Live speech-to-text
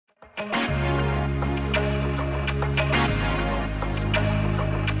Welcome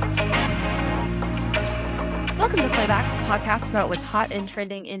to Playback, a podcast about what's hot and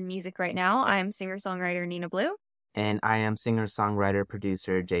trending in music right now. I'm singer-songwriter Nina Blue. And I am singer-songwriter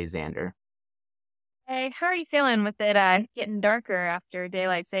producer Jay Zander. Hey, how are you feeling with it getting darker after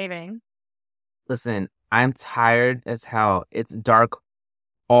daylight savings? Listen, I'm tired as hell. It's dark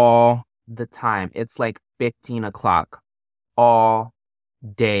all the time. It's like 15 o'clock all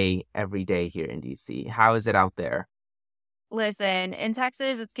day, every day here in DC. How is it out there? Listen, in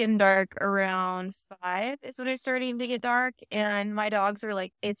Texas, it's getting dark around 5 is when it's starting to get dark, and my dogs are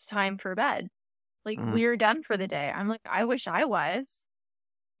like, it's time for bed. Like, we're done for the day. I'm like, I wish I was.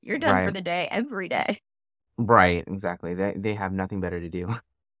 You're done for the day every day. Right, exactly. They have nothing better to do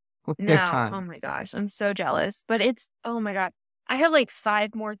with their No, time. oh my gosh, I'm so jealous. But oh my God. I have like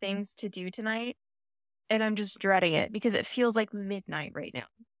 5 more things to do tonight, and I'm just dreading it because it feels like midnight right now.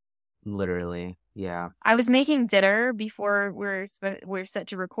 Literally, yeah. I was making dinner before we're set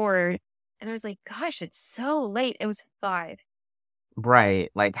to record, and I was like, gosh, it's so late. It was 5.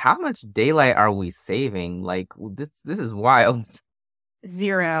 Right. Like, how much daylight are we saving? Like, this is wild.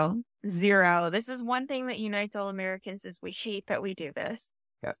 0. This is one thing that unites all Americans is we hate that we do this.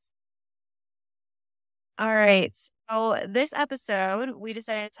 Yes. All right. So this episode, we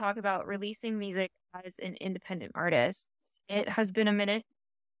decided to talk about releasing music as an independent artist. It has been a minute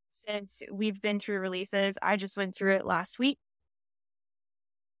since we've been through releases. I just went through it last week.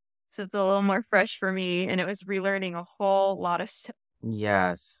 So it's a little more fresh for me, and it was relearning a whole lot of stuff.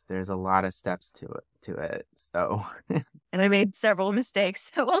 Yes, there's a lot of steps to it. So and I made several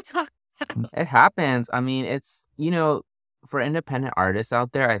mistakes. So we'll talk about it happens. I mean, it's, for independent artists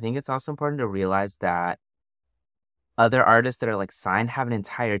out there, I think it's also important to realize that other artists that are like signed have an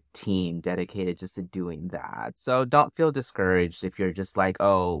entire team dedicated just to doing that. So don't feel discouraged if you're just like,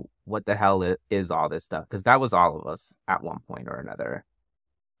 oh, what the hell is all this stuff? Because that was all of us at one point or another.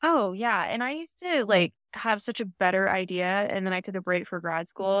 Oh, yeah. And I used to like have such a better idea. And then I took a break for grad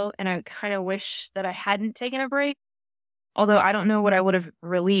school, and I kind of wish that I hadn't taken a break. Although I don't know what I would have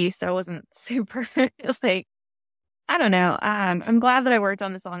released. I wasn't super like, I don't know. I'm glad that I worked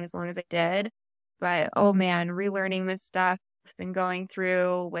on the song as long as I did. But oh man, relearning this stuff I've been going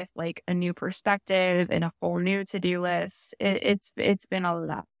through with like a new perspective and a whole new to-do list. It's been a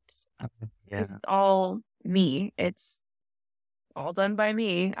lot. Because it's all me. It's all done by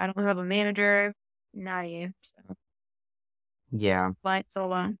me. I don't have a manager. Not you. So. Yeah. Flight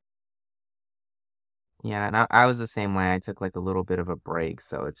solo. Yeah, and I was the same way. I took like a little bit of a break,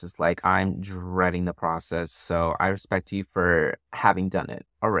 so it's just like I'm dreading the process. So I respect you for having done it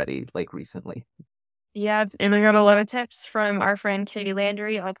already, like recently. Yeah, and I got a lot of tips from our friend Katie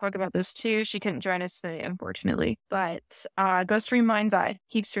Landry. I'll talk about this too. She couldn't join us today, unfortunately. But go stream Mind's Eye.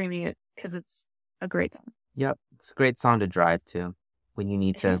 Keep streaming it because it's a great song. Yep, it's a great song to drive to when you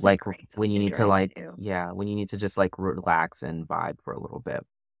need to when you need to just like relax and vibe for a little bit.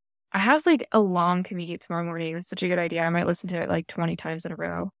 I have like a long commute tomorrow morning. It's such a good idea. I might listen to it like 20 times in a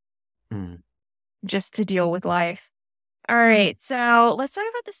row just to deal with life. All right. So let's talk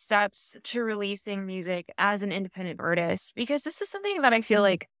about the steps to releasing music as an independent artist, because this is something that I feel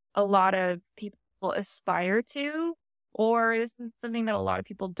like a lot of people aspire to, or this is something that a lot of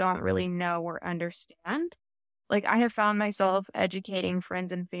people don't really know or understand. Like, I have found myself educating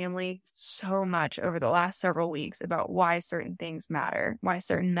friends and family so much over the last several weeks about why certain things matter, why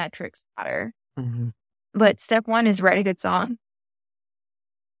certain metrics matter. But step 1 is write a good song.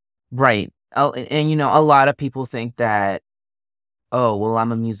 Right. Oh, and a lot of people think that, oh, well,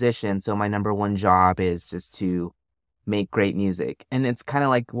 I'm a musician, so my number one job is just to make great music. And it's kind of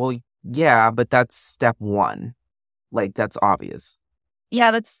like, well, yeah, but that's step 1. Like, that's obvious.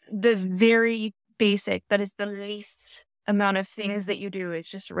 Yeah, that's the very basic. That is the least amount of things that you do is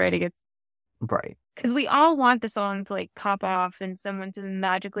just writing it. Right. Because we all want the song to like pop off and someone to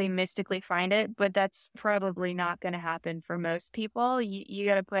magically, mystically find it, but that's probably not going to happen for most people. You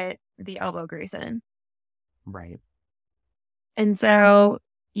got to put the elbow grease in. Right. And so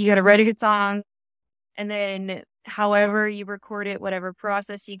you got to write a good song, and then however you record it, whatever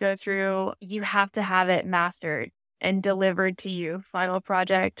process you go through, you have to have it mastered and delivered to you, final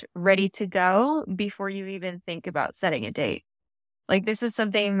project, ready to go before you even think about setting a date. Like, this is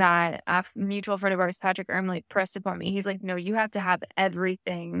something that a mutual friend of ours, Patrick Ermlich, pressed upon me. He's like, no, you have to have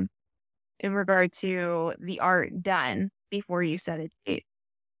everything in regard to the art done before you set a date.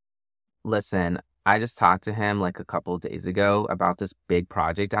 Listen, I just talked to him like a couple of days ago about this big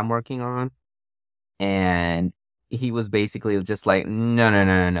project I'm working on. And he was basically just like,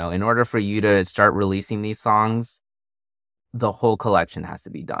 no. In order for you to start releasing these songs, the whole collection has to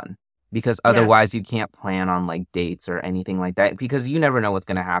be done. because Yeah. otherwise you can't plan on like dates or anything like that because you never know what's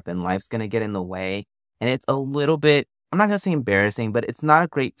going to happen. Life's going to get in the way. And it's a little bit, I'm not going to say embarrassing, but it's not a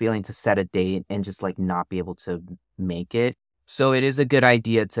great feeling to set a date and just like not be able to make it. So it is a good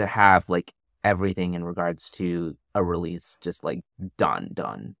idea to have like everything in regards to a release just like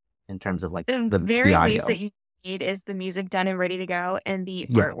done in terms of like The the very least that audio. you need is the music done and ready to go, and the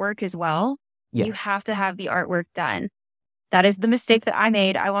Yeah. artwork as well. You Yeah. have to have the artwork done. That is the mistake that I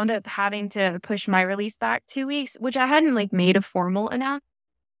made. I wound up having to push my release back 2 weeks, which I hadn't like made a formal announcement.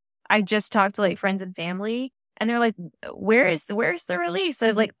 I just talked to like friends and family, and they're like, where's the release? I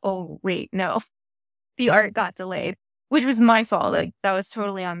was like, oh wait, no. The art got delayed, which was my fault. Like that was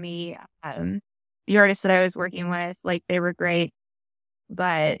totally on me. The artists that I was working with, like they were great.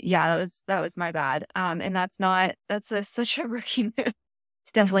 But yeah, that was my bad. And such a rookie move.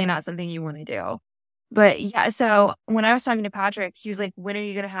 It's definitely not something you want to do. But yeah, so when I was talking to Patrick, he was like, when are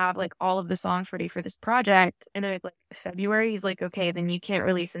you going to have like all of the songs ready for this project? And I was like, February. He's like, okay, then you can't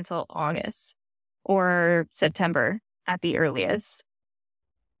release until August or September at the earliest.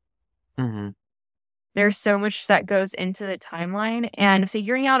 Mm-hmm. There's so much that goes into the timeline, and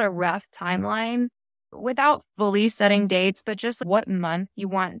figuring out a rough timeline without fully setting dates, but just what month you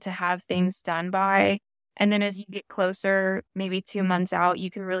want to have things done by. And then as you get closer, maybe 2 months out,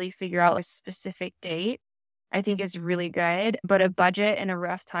 you can really figure out a specific date. I think is really good, but a budget and a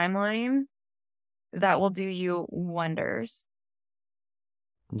rough timeline that will do you wonders.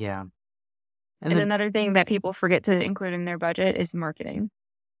 Yeah. And another thing that people forget to include in their budget is marketing.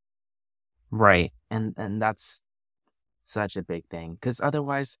 Right. And that's such a big thing because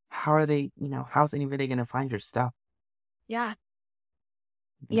otherwise, how are they, how's anybody going to find your stuff? Yeah.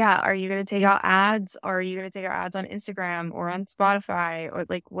 Yeah. Are you going to take out ads? Or are you going to take out ads on Instagram or on Spotify? Or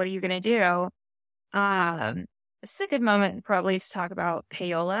like, what are you going to do? This is a good moment probably to talk about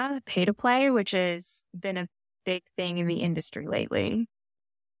Payola, pay to play, which has been a big thing in the industry lately.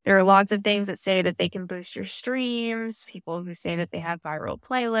 There are lots of things that say that they can boost your streams, people who say that they have viral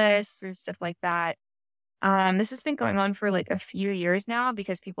playlists and stuff like that. This has been going on for like a few years now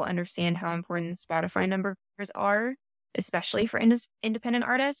because people understand how important Spotify numbers are, especially for independent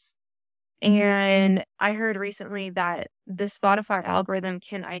artists. And I heard recently that the Spotify algorithm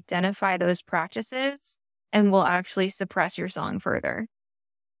can identify those practices and will actually suppress your song further.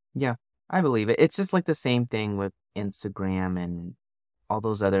 Yeah, I believe it. It's just like the same thing with Instagram and all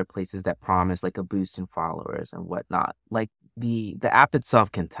those other places that promise like a boost in followers and whatnot. Like the app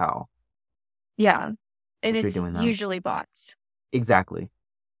itself can tell. Yeah. And if you're it's doing that. usually bots. Exactly.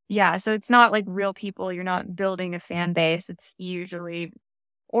 Yeah. So it's not like real people. You're not building a fan base. It's usually,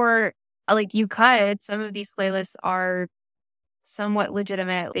 or like you could, some of these playlists are somewhat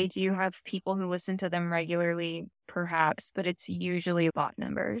legitimate. They do have people who listen to them regularly, perhaps, but it's usually bot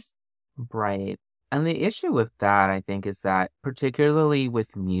numbers. Right. And the issue with that, I think, is that particularly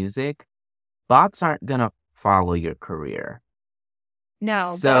with music, bots aren't going to follow your career. No,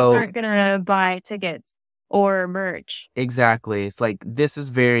 bots aren't going to buy tickets or merch. Exactly. It's like this is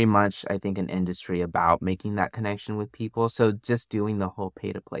very much, I think, an industry about making that connection with people. So just doing the whole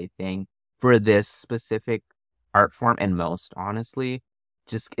pay to play thing for this specific art form and most honestly,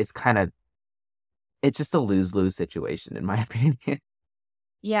 it's just a lose-lose situation in my opinion.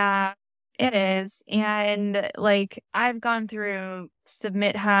 Yeah, it is. And like I've gone through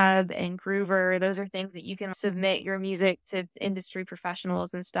Submit Hub and Groover. Those are things that you can submit your music to industry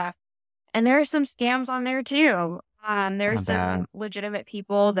professionals and stuff. And there are some scams on there too. There's some legitimate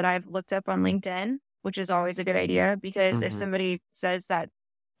people that I've looked up on LinkedIn, which is always a good idea because if somebody says that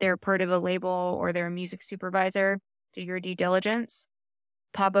they're part of a label or they're a music supervisor, do your due diligence.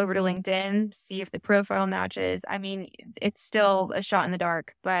 Pop over to LinkedIn, see if the profile matches. I mean, it's still a shot in the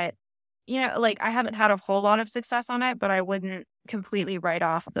dark, but like I haven't had a whole lot of success on it, but I wouldn't completely write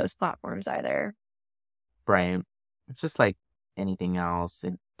off those platforms either. Right. It's just like anything else.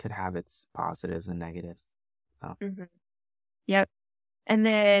 It could have its positives and negatives. So. Mm-hmm. Yep. And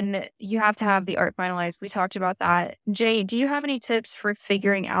then you have to have the art finalized. We talked about that. Jay, do you have any tips for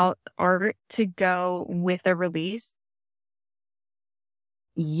figuring out art to go with a release?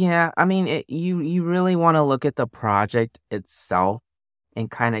 Yeah, I mean, you really want to look at the project itself and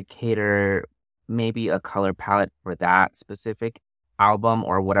kind of cater maybe a color palette for that specific album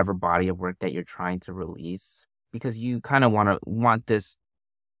or whatever body of work that you're trying to release because you kind of want this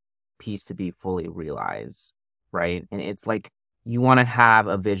piece to be fully realized, right? And it's like you want to have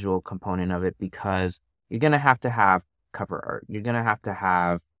a visual component of it because you're going to have cover art. You're going to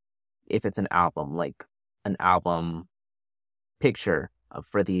have, if it's an album, like an album picture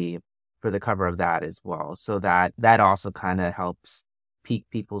for the cover of that as well. So that also kind of helps pique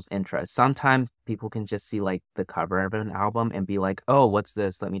people's interest. Sometimes people can just see like the cover of an album and be like, oh, what's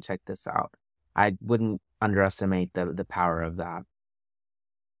this? Let me check this out. I wouldn't underestimate the power of that.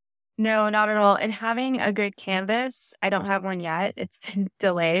 No, not at all. And having a good canvas, I don't have one yet. It's been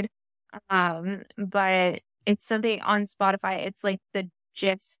delayed. But it's something on Spotify. It's like the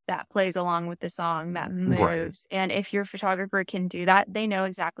GIFs that plays along with the song that Right. moves. And if your photographer can do that, they know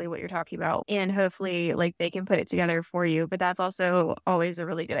exactly what you're talking about. And hopefully like they can put it together for you. But that's also always a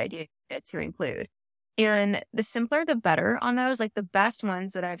really good idea to include. And the simpler, the better on those. Like the best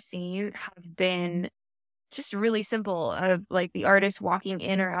ones that I've seen have been just really simple, of like the artist walking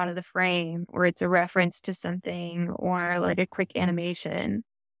in or out of the frame, or it's a reference to something, or like a quick animation.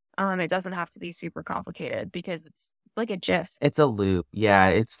 It doesn't have to be super complicated because it's like a GIF. It's a loop. Yeah,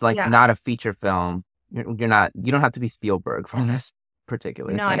 it's like Yeah, not a feature film. You're not. You don't have to be Spielberg for this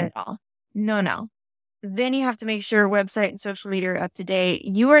particular not thing. at all. No. Then you have to make sure website and social media are up to date.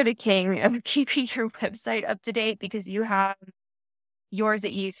 You are the king of keeping your website up to date because you have yours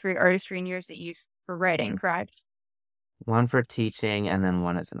that you use for your artistry and yours that you use for writing, correct? One for teaching and then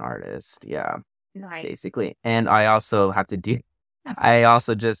one as an artist. Yeah, Nice. basically. And I also have to do. I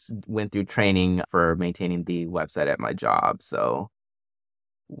also just went through training for maintaining the website at my job. So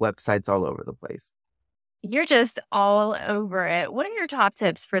websites all over the place. You're just all over it. What are your top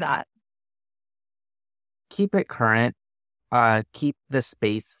tips for that? Keep it current. Keep the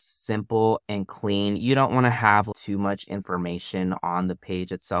space simple and clean. You don't want to have too much information on the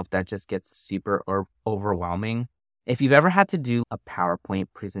page itself. That just gets super overwhelming. If you've ever had to do a PowerPoint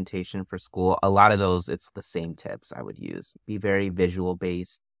presentation for school, a lot of those, it's the same tips I would use. Be very visual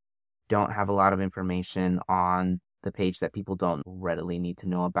based. Don't have a lot of information on the page that people don't readily need to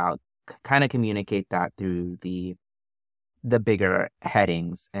know about. Kind of communicate that through the bigger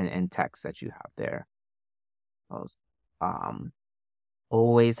headings and text that you have there. Those.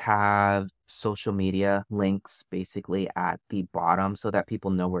 Always have social media links basically at the bottom so that people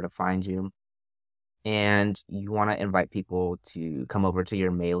know where to find you. And you want to invite people to come over to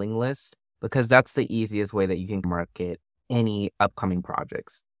your mailing list because that's the easiest way that you can market any upcoming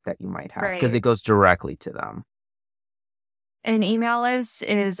projects that you might have because Right. it goes directly to them. An email list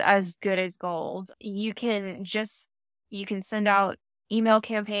is as good as gold. You can send out email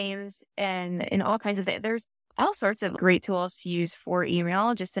campaigns and all kinds of things. There's all sorts of great tools to use for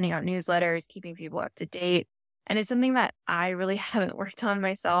email, just sending out newsletters, keeping people up to date. And it's something that I really haven't worked on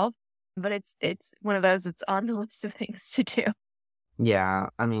myself, but it's one of those, it's on the list of things to do. Yeah,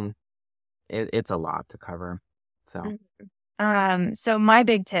 I mean, it's a lot to cover. So So my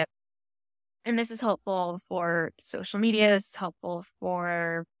big tip, and this is helpful for social media, this is helpful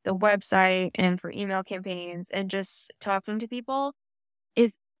for the website and for email campaigns and just talking to people,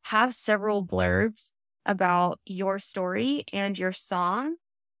 is have several blurbs about your story and your song,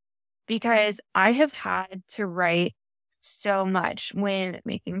 because I have had to write so much when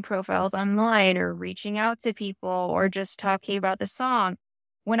making profiles online or reaching out to people or just talking about the song.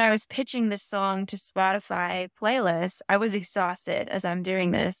 When I was pitching this song to Spotify playlists, I was exhausted as I'm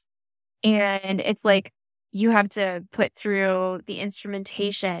doing this. And it's like, you have to put through the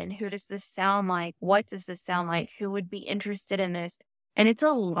instrumentation. Who does this sound like? What does this sound like? Who would be interested in this? And it's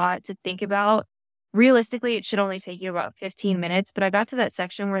a lot to think about. Realistically, it should only take you about 15 minutes. But I got to that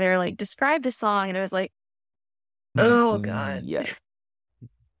section where they're like, describe the song. And I was like, oh, God. yes.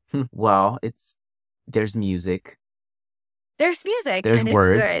 Well, there's music. There's music There's and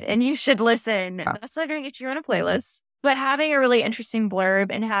words. It's good. And you should listen. That's not going to get you on a playlist. But having a really interesting blurb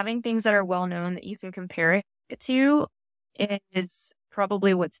and having things that are well known that you can compare it to is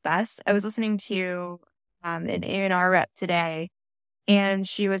probably what's best. I was listening to an A&R rep today, and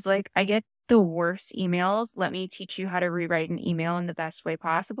she was like, I get the worst emails. Let me teach you how to rewrite an email in the best way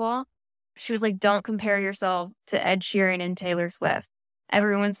possible. She was like, don't compare yourself to Ed Sheeran and Taylor Swift.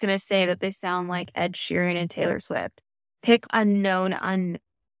 Everyone's going to say that they sound like Ed Sheeran and Taylor Swift. Pick unknown,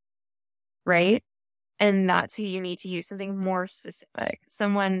 right? And that's who you need to use, something more specific,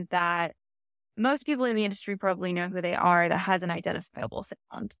 someone that most people in the industry probably know who they are, that has an identifiable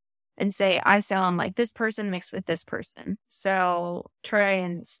sound, and say, I sound like this person mixed with this person. So try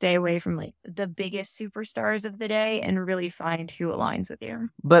and stay away from like the biggest superstars of the day and really find who aligns with you.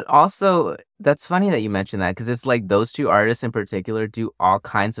 But also, that's funny that you mentioned that because it's like those two artists in particular do all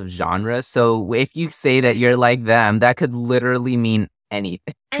kinds of genres. So if you say that you're like them, that could literally mean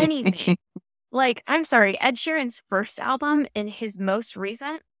anything. Anything. Like, I'm sorry, Ed Sheeran's first album and his most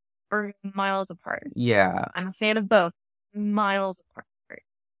recent are miles apart. Yeah. I'm a fan of both. Miles apart.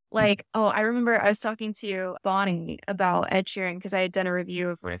 Like, I remember I was talking to Bonnie about Ed Sheeran because I had done a review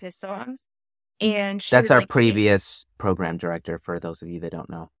of one of his songs. And she That's was our like, previous program director, for those of you that don't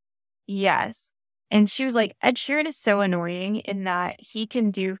know. yes. And she was like, Ed Sheeran is so annoying in that he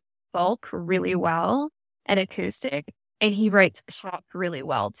can do folk really well and acoustic, and he writes pop really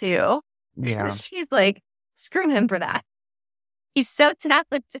well too. Yeah. She's like, screw him for that. He's so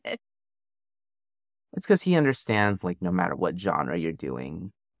talented. It's because he understands, like, no matter what genre you're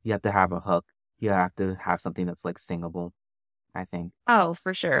doing, you have to have a hook. You have to have something that's, like, singable, I think. Oh,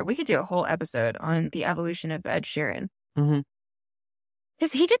 for sure. We could do a whole episode on the evolution of Ed Sheeran. Mm-hmm.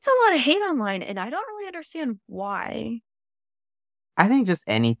 Because he gets a lot of hate online, and I don't really understand why. I think just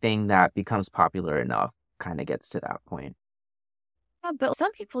anything that becomes popular enough kind of gets to that point. Yeah, but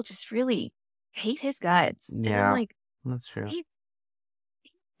some people just really hate his guts. And I'm Yeah, like, that's true.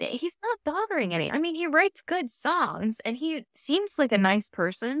 he's not bothering any. I mean, he writes good songs, and he seems like a nice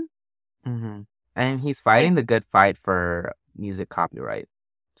person. Mm-hmm. And he's fighting the good fight for music copyright.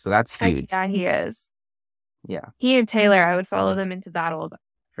 So that's huge. Yeah, he is. Yeah. He and Taylor, I would follow them into battle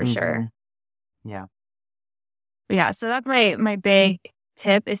for sure. Yeah. But yeah, so that's my big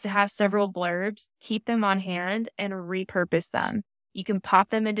tip is to have several blurbs, keep them on hand, and repurpose them. You can pop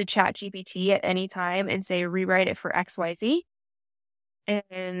them into ChatGPT at any time and say, rewrite it for XYZ.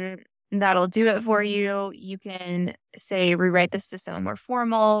 And that'll do it for you. You can say, rewrite this to sound more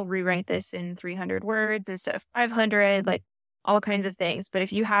formal, rewrite this in 300 words instead of 500, like all kinds of things. But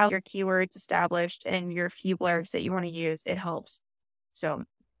if you have your keywords established and your few blurbs that you want to use, it helps. So,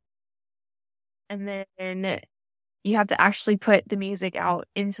 and then you have to actually put the music out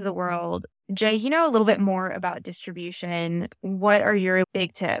into the world. Jay, you know a little bit more about distribution. What are your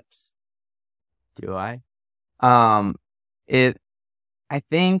big tips? Do I? I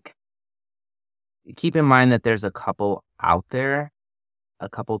think keep in mind that there's a couple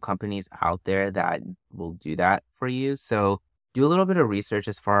companies out there that will do that for you. So do a little bit of research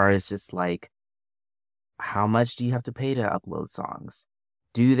as far as just like, how much do you have to pay to upload songs?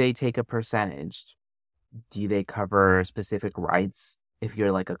 Do they take a percentage? Do they cover specific rights if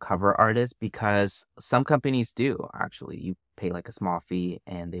you're like a cover artist? Because some companies do, actually. You pay like a small fee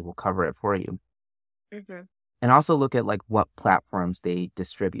and they will cover it for you. Mm-hmm. And also look at like what platforms they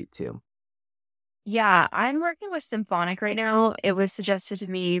distribute to. Yeah, I'm working with Symphonic right now. It was suggested to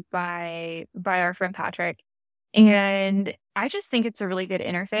me by our friend Patrick. And I just think it's a really good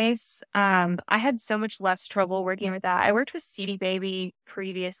interface. I had so much less trouble working with that. I worked with CD Baby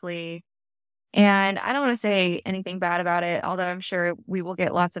previously, and I don't want to say anything bad about it, although I'm sure we will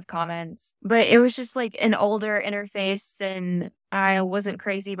get lots of comments. But it was just like an older interface, and I wasn't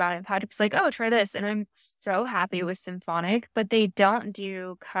crazy about it. Patrick's like, oh, try this. And I'm so happy with Symphonic, but they don't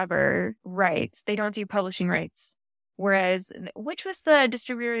do cover rights. They don't do publishing rights. Whereas, which was the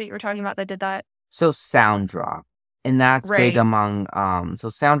distributor that you were talking about that did that? So Sounddrop. And that's big Right. among, so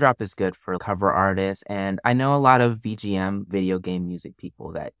Sounddrop is good for cover artists. And I know a lot of VGM, video game music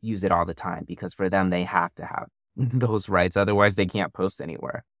people, that use it all the time because for them, they have to have those rights. Otherwise, they can't post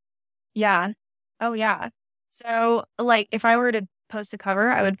anywhere. Yeah. Oh, yeah. So, like, if I were to post a cover,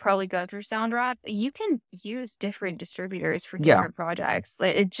 I would probably go through Sounddrop. You can use different distributors for different projects.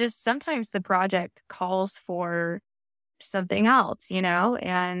 Like, it just sometimes the project calls for something else, you know?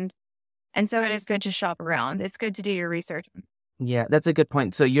 And so it is good to shop around. It's good to do your research. Yeah, that's a good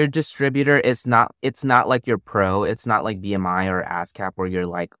point. So your distributor it's not like your pro. It's not like BMI or ASCAP where you're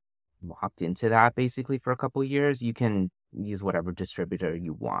like locked into that basically for a couple of years. You can use whatever distributor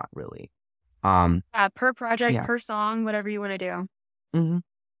you want, really. Per project, per song, whatever you want to do. Mm-hmm.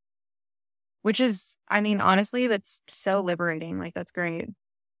 Which is, I mean, honestly, that's so liberating. Like, that's great.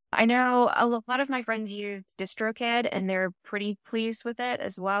 I know a lot of my friends use DistroKid, and they're pretty pleased with it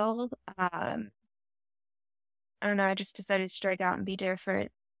as well. I don't know. I just decided to strike out and be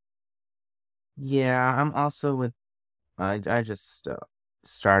different. Yeah, I'm also with. I just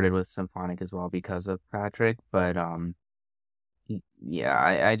started with Symphonic as well because of Patrick, but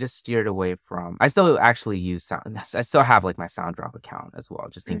yeah, I just steered away from. I still actually use Sound. I still have like my Sounddrop account as well,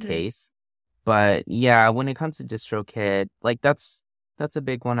 just in case. But yeah, when it comes to DistroKid, like that's a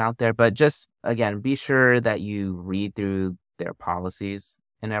big one out there. But just again, be sure that you read through their policies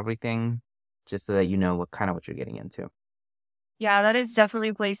and everything, just so that you know what you're getting into. Yeah, that is definitely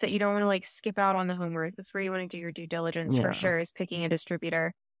a place that you don't want to like skip out on the homework. That's where you want to do your due diligence for sure, is picking a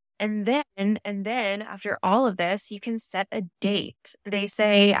distributor. And then after all of this, you can set a date. They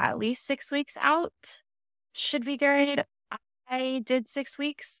say at least 6 weeks out should be good. I did 6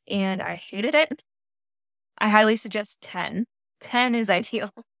 weeks and I hated it. I highly suggest 10. 10 is ideal.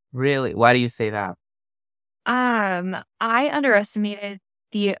 Really? Why do you say that? I underestimated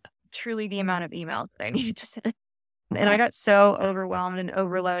the amount of emails that I needed to send. And I got so overwhelmed and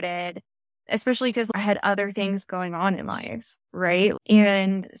overloaded. especially because I had other things going on in life, right?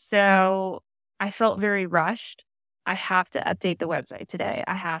 And so I felt very rushed. I have to update the website today.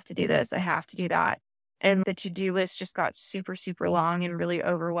 I have to do this. I have to do that. And the to-do list just got super, super long and really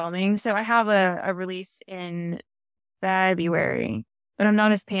overwhelming. So I have a release in February, but I'm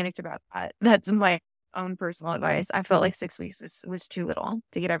not as panicked about that. That's my own personal advice. I felt like 6 weeks was too little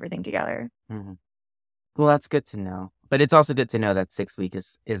to get everything together. Mm-hmm. Well, that's good to know. But it's also good to know that 6 week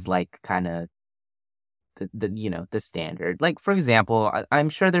is like kind of the standard. Like, for example, I'm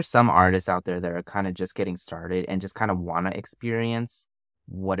sure there's some artists out there that are kind of just getting started and just kind of want to experience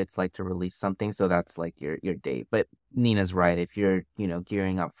what it's like to release something. So that's like your date. But Nina's right. If you're,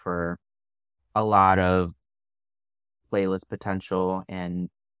 gearing up for a lot of playlist potential and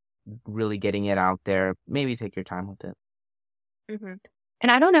really getting it out there, maybe take your time with it. Mm-hmm.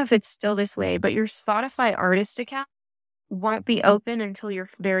 And I don't know if it's still this way, but your Spotify artist account won't be open until your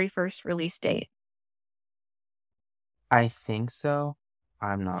very first release date. I think so.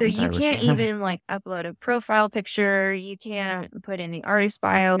 I'm not So you entirely can't sure. even like upload a profile picture. You can't put in the artist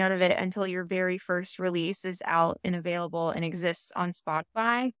bio, none of it until your very first release is out and available and exists on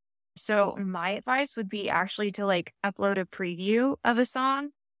Spotify. So my advice would be actually to like upload a preview of a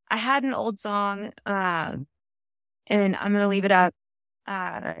song. I had an old song, and I'm going to leave it up.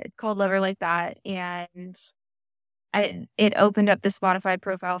 It's called Lover Like That. And it opened up the Spotify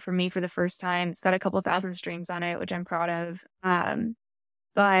profile for me for the first time. It's got a couple thousand streams on it, which I'm proud of.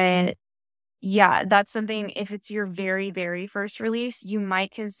 But yeah, that's something, if it's your very, very first release, you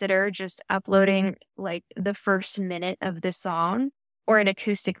might consider just uploading like the first minute of the song or an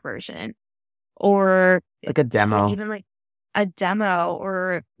acoustic version or like a demo. even like a demo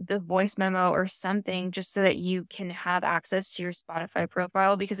or the voice memo or something, just so that you can have access to your Spotify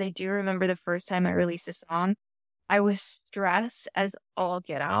profile. Because I do remember the first time I released a song, I was stressed as all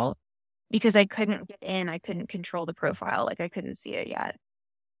get out because I couldn't get in. I couldn't control the profile. Like I couldn't see it yet.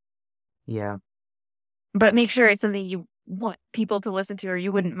 Yeah. But make sure it's something you want people to listen to or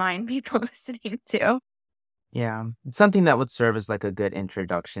you wouldn't mind people listening to. Yeah. Something that would serve as like a good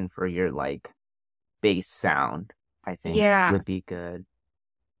introduction for your like bass sound, I think would be good.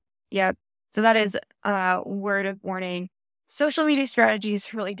 Yep. So that is a word of warning. Social media strategy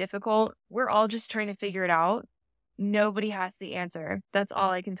is really difficult. We're all just trying to figure it out. Nobody has the answer. That's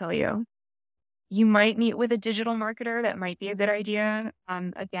all I can tell you. You might meet with a digital marketer. That might be a good idea.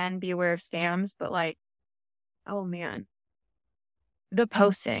 Again, be aware of scams, but like, oh man, the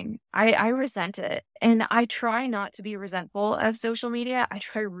posting, I resent it. And I try not to be resentful of social media. I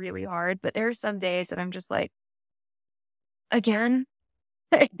try really hard, but there are some days that I'm just like, again,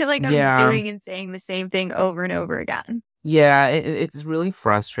 I feel like I'm doing and saying the same thing over and over again. Yeah, it's really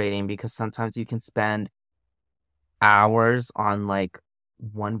frustrating because sometimes you can spend hours on like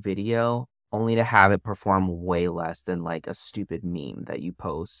one video only to have it perform way less than like a stupid meme that you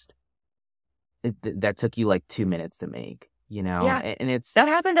post that took you like 2 minutes to make, Yeah. and it's that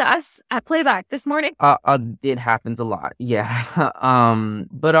happened to us at Playback this morning. It happens a lot. Yeah.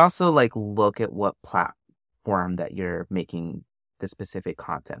 But also like look at what platform that you're making the specific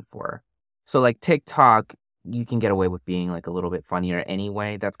content for. So like TikTok, you can get away with being like a little bit funnier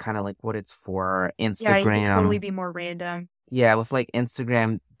anyway. That's kind of like what it's for. Instagram. Yeah, you can totally be more random. Yeah, with like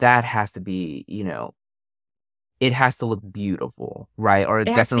Instagram, that has to be, it has to look beautiful, right? Or it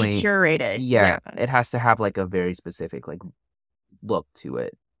definitely has to be curated. Yeah, it has to have like a very specific like look to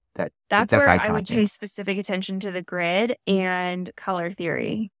it. That's where iconic. I would pay specific attention to the grid and color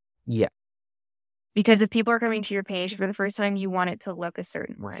theory. Yeah. Because if people are coming to your page for the first time, you want it to look a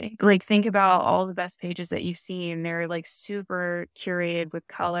certain way. Like think about all the best pages that you've seen. They're like super curated with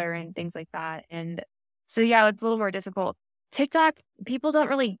color and things like that. And so, yeah, it's a little more difficult. TikTok, people don't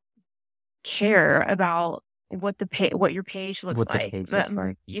really care about what your page looks like.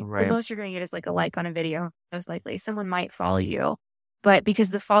 The most you're going to get is like a like on a video. Most likely someone might follow you, but because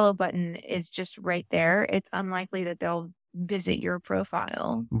the follow button is just right there, it's unlikely that they'll visit your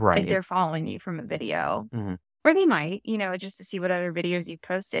profile if they're following you from a video. Mm-hmm. Or they might, just to see what other videos you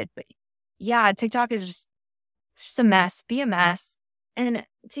posted. But yeah, TikTok is just a mess. Be a mess. And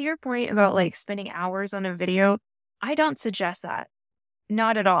to your point about like spending hours on a video, I don't suggest that.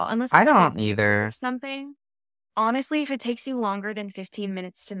 Not at all. Unless I don't either. Something. Honestly, if it takes you longer than 15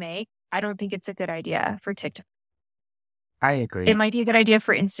 minutes to make, I don't think it's a good idea for TikTok. I agree. It might be a good idea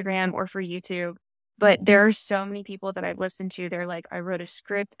for Instagram or for YouTube, but there are so many people that I've listened to. They're like, I wrote a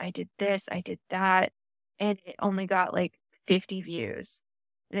script, I did this, I did that, and it only got like 50 views.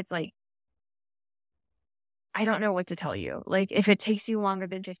 And it's like, I don't know what to tell you. Like, if it takes you longer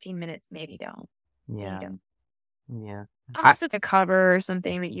than 15 minutes, maybe don't. Yeah. Yeah. Unless it's a cover or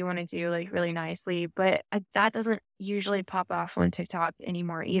something that you want to do like really nicely, but that doesn't usually pop off on TikTok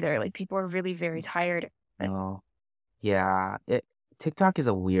anymore either. Like people are really very tired. Oh, yeah. TikTok is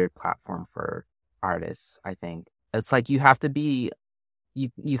a weird platform for artists, I think. It's like you have to be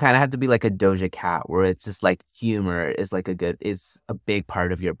you kind of have to be like a Doja Cat, where it's just like humor is like is a big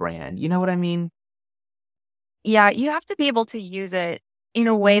part of your brand. You know what I mean? Yeah, you have to be able to use it in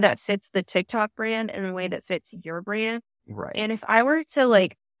a way that fits the TikTok brand and a way that fits your brand. Right. And if I were to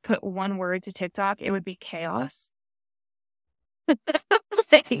like put one word to TikTok, it would be chaos.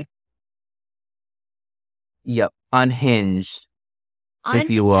 Yep. Unhinged, if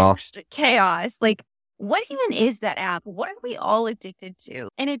you will. Chaos. Like, what even is that app? What are we all addicted to?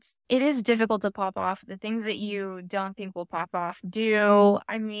 And it is difficult to pop off. The things that you don't think will pop off do.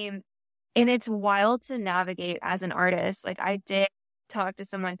 I mean, and it's wild to navigate as an artist. Like, I did talk to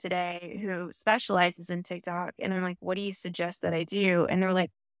someone today who specializes in TikTok, and I'm like, what do you suggest that I do? And they're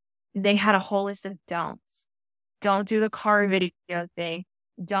like, they had a whole list of don'ts. Don't do the car video thing.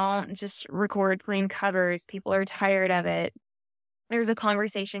 Don't just record clean covers. People are tired of it. There's a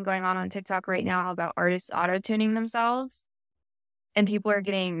conversation going on TikTok right now about artists auto-tuning themselves, and people are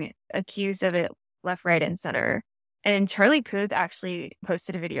getting accused of it left, right, and center. And Charlie Puth actually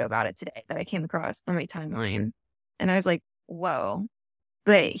posted a video about it today that I came across on my timeline. And I was like, whoa.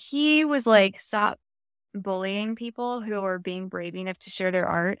 But he was like, stop bullying people who are being brave enough to share their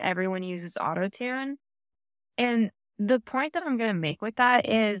art. Everyone uses auto-tune. And the point that I'm going to make with that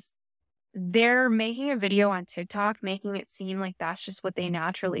is they're making a video on TikTok, making it seem like that's just what they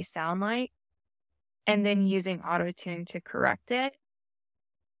naturally sound like, and then using auto-tune to correct it.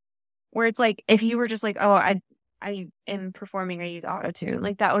 Where it's like, if you were just like, oh, I am performing, I use auto-tune,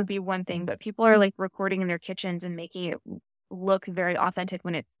 like that would be one thing. But people are like recording in their kitchens and making it look very authentic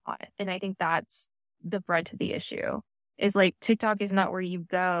when it's not. And I think that's the bread to the issue. Is like TikTok is not where you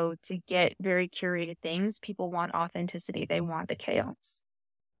go to get very curated things. People want authenticity. They want the chaos.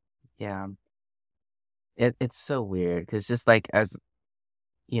 Yeah. It's so weird because just like as,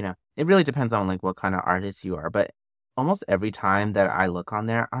 you know, it really depends on like what kind of artist you are. But almost every time that I look on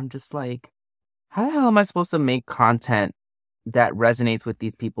there, I'm just like, how the hell am I supposed to make content that resonates with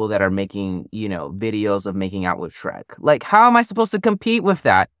these people that are making, you know, videos of making out with Shrek? Like, how am I supposed to compete with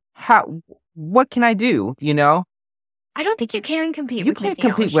that? What can I do, you know? I don't think you can compete. You can't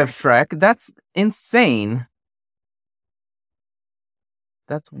compete with Shrek. That's insane.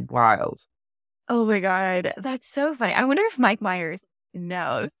 That's wild. Oh my God. That's so funny. I wonder if Mike Myers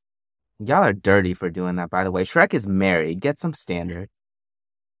knows. Y'all are dirty for doing that, by the way. Shrek is married. Get some standards.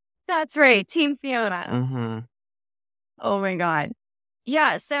 That's right. Team Fiona. Mm-hmm. Oh my God.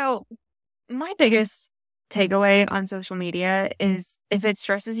 Yeah. So my biggest takeaway on social media is if it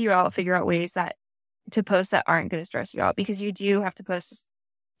stresses you out, figure out ways to post that aren't going to stress you out, because you do have to post.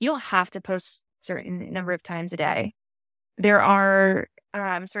 You don't have to post certain number of times a day. There are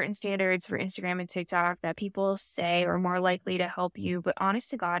certain standards for Instagram and TikTok that people say are more likely to help you. But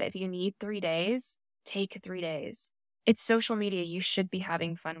honest to God, if you need 3 days, take 3 days. It's social media. You should be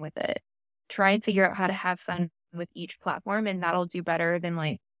having fun with it. Try and figure out how to have fun with each platform, and that'll do better than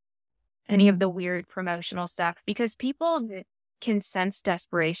like any of the weird promotional stuff, because people can sense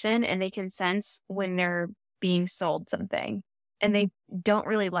desperation and they can sense when they're being sold something, and they don't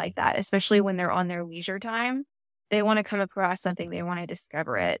really like that, especially when they're on their leisure time. They want to come across something, they want to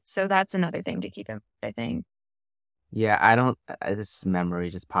discover it. So that's another thing to keep in mind, I think. Yeah, this memory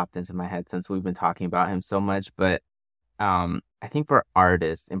just popped into my head since we've been talking about him so much, but I think for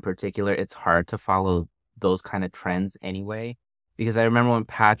artists in particular, it's hard to follow those kind of trends anyway, because I remember when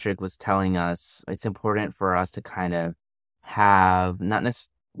Patrick was telling us it's important for us to kind of have not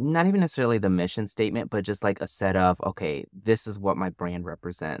even necessarily the mission statement, but just like a set of, okay, this is what my brand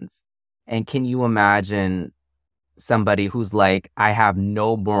represents. And can you imagine somebody who's like, I have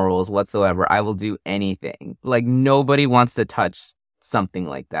no morals whatsoever, I will do anything? Like, nobody wants to touch something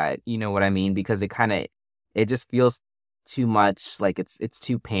like that. You know what I mean? Because it just feels too much like it's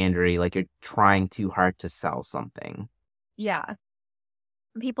too pandery, like you're trying too hard to sell something. Yeah.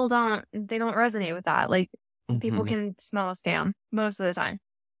 People don't resonate with that. Like, people can smell a scam most of the time.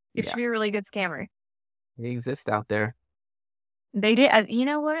 You should be a really good scammer. They exist out there. They do. You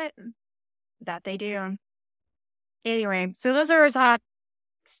know what? That they do. Anyway, so those are our top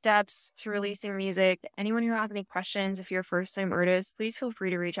steps to releasing music. Anyone who has any questions, if you're a first-time artist, please feel free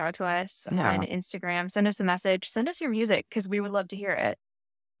to reach out to us on Instagram. Send us a message. Send us your music, because we would love to hear it.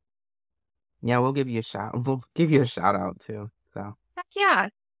 Yeah, we'll give you a shout. We'll give you a shout out too. So yeah,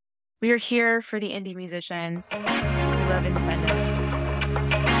 we are here for the indie musicians. We love independence.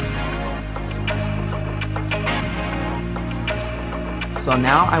 So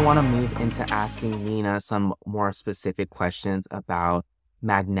now I want to move into asking Nina some more specific questions about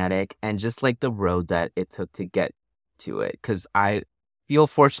Magnetic and just like the road that it took to get to it. Because I feel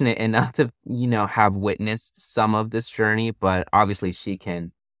fortunate enough to, have witnessed some of this journey, but obviously she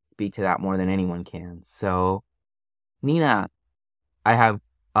can speak to that more than anyone can. So, Nina, I have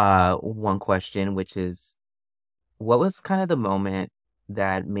one question, which is, what was kind of the moment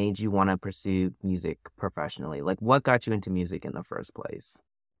that made you want to pursue music professionally? Like, what got you into music in the first place?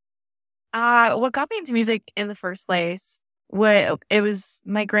 What got me into music in the first place, it was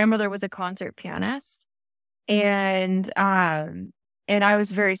my grandmother was a concert pianist, and I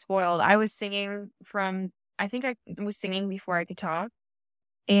was very spoiled. I was singing I think I was singing before I could talk,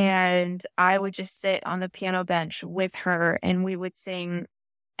 and I would just sit on the piano bench with her, and we would sing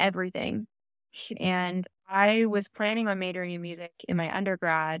everything. And I was planning on majoring in music in my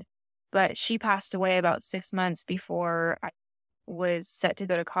undergrad, but she passed away about 6 months before I was set to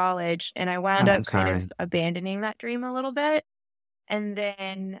go to college. And I wound I'm up kind of sorry. abandoning that dream a little bit. And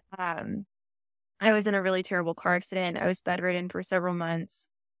then I was in a really terrible car accident. I was bedridden for several months.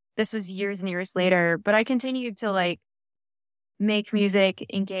 This was years and years later, but I continued to like make music,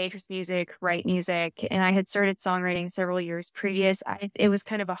 engage with music, write music. And I had started songwriting several years previous. It was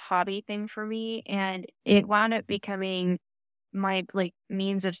kind of a hobby thing for me. And it wound up becoming my like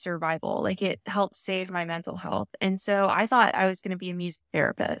means of survival. Like it helped save my mental health. And so I thought I was going to be a music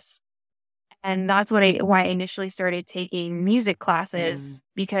therapist. And that's why I initially started taking music classes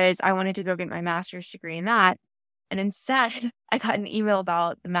because I wanted to go get my master's degree in that. And instead, I got an email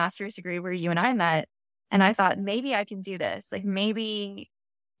about the master's degree where you and I met. And I thought, maybe I can do this. Like maybe,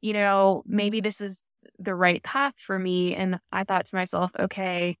 maybe this is the right path for me. And I thought to myself,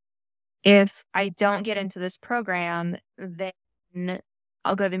 okay, if I don't get into this program, then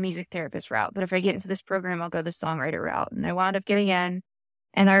I'll go the music therapist route. But if I get into this program, I'll go the songwriter route. And I wound up getting in.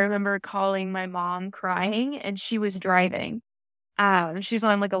 And I remember calling my mom crying, and she was driving. She was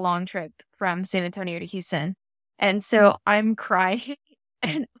on like a long trip from San Antonio to Houston. And so I'm crying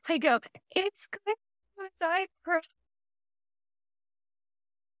and I go, it's good. I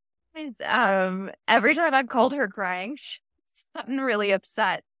every time I've called her crying, she's gotten really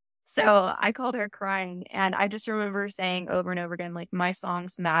upset. So I called her crying, and I just remember saying over and over again, like, my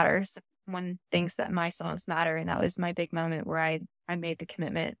songs matter. Someone thinks that my songs matter. And that was my big moment where I made the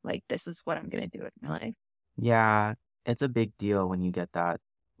commitment, like, this is what I'm going to do with my life. Yeah, it's a big deal when you get that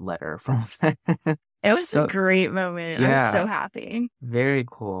letter from It was a great moment. I was so happy. Very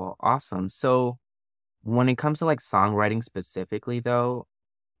cool. Awesome. So when it comes to like songwriting specifically though,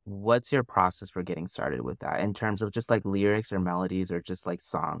 what's your process for getting started with that in terms of just like lyrics or melodies or just like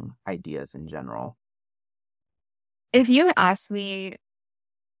song ideas in general? If you asked me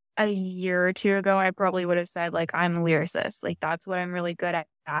a year or two ago, I probably would have said like, I'm a lyricist. Like that's what I'm really good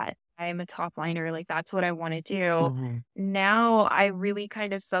at. I'm a top liner. Like that's what I want to do. Mm-hmm. Now I really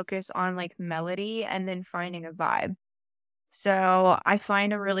kind of focus on like melody and then finding a vibe. So I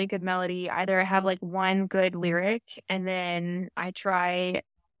find a really good melody. Either I have like one good lyric and then I try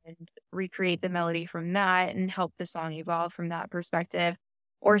and recreate the melody from that and help the song evolve from that perspective.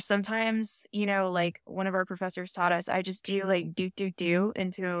 Or sometimes, like one of our professors taught us, I just do like do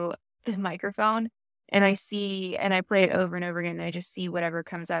into the microphone and I play it over and over again. And I just see whatever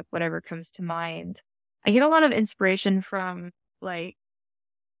comes up, whatever comes to mind. I get a lot of inspiration from like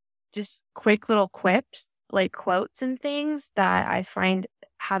just quick little quips, like quotes and things that I find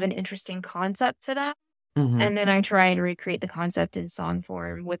have an interesting concept to them. Mm-hmm. And then I try and recreate the concept in song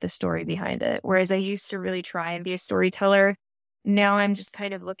form with a story behind it. Whereas I used to really try and be a storyteller. Now I'm just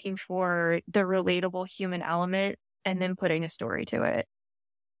kind of looking for the relatable human element and then putting a story to it.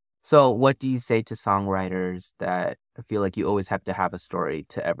 So what do you say to songwriters that feel like you always have to have a story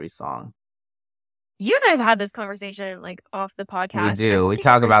to every song? You and I have had this conversation like off the podcast. We do. We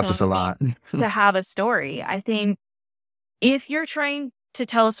talk about this a lot. To have a story. I think if you're trying to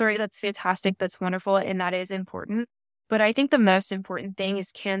tell a story, that's fantastic. That's wonderful. And that is important. But I think the most important thing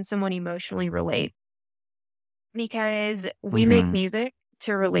is, can someone emotionally relate? Because we make music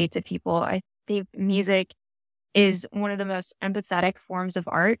to relate to people. I think music is one of the most empathetic forms of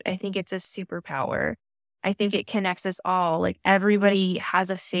art. I think it's a superpower. I think it connects us all. Like everybody has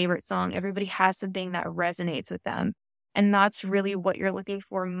a favorite song. Everybody has something that resonates with them. And that's really what you're looking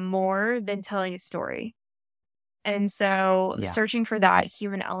for more than telling a story. And so searching for that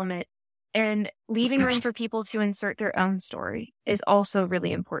human element and leaving room for people to insert their own story is also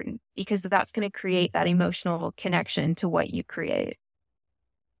really important because that's going to create that emotional connection to what you create.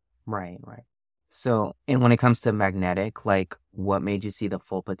 Right. So, and when it comes to Magnetic, like what made you see the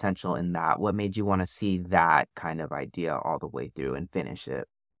full potential in that? What made you want to see that kind of idea all the way through and finish it?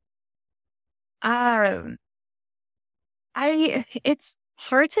 Um, it's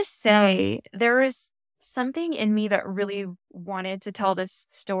hard to say. There was something in me that really wanted to tell this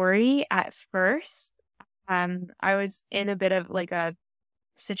story at first. I was in a bit of like a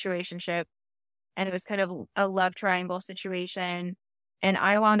situationship, and it was kind of a love triangle situation. And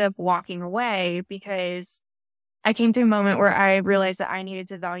I wound up walking away because I came to a moment where I realized that I needed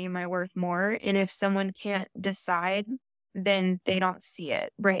to value my worth more. And if someone can't decide, then they don't see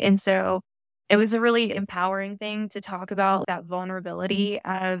it. Right. And so it was a really empowering thing to talk about that vulnerability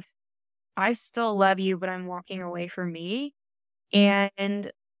of, I still love you, but I'm walking away from me.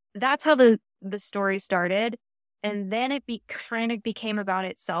 And that's how the story started. And then kind of became about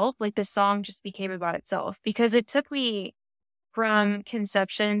itself. Like the song just became about itself because it took me from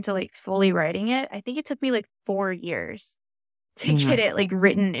conception to like fully writing it. I think it took me like 4 years to get Mhm. it like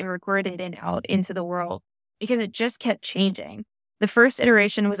written and recorded and out into the world because it just kept changing. The first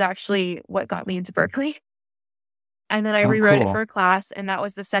iteration was actually what got me into Berkeley. And then I Oh, rewrote it for cool. a class, and that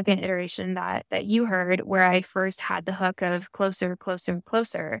was the second iteration that you heard, where I first had the hook of closer, closer,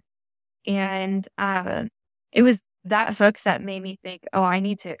 closer. And it was that hook that made me think, oh, I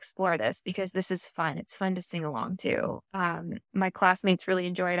need to explore this because this is fun. It's fun to sing along to. My classmates really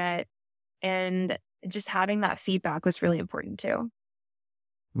enjoyed it, and just having that feedback was really important too.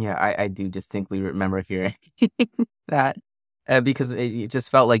 Yeah, I do distinctly remember hearing that because it just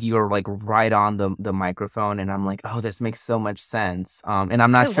felt like you were like right on the microphone, and I'm like, oh, this makes so much sense. And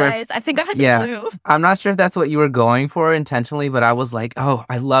I'm not It sure if, was. I think I had the yeah, flu. I'm not sure if that's what you were going for intentionally, but I was like, oh,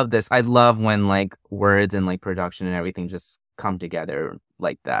 I love this. I love when like words and like production and everything just come together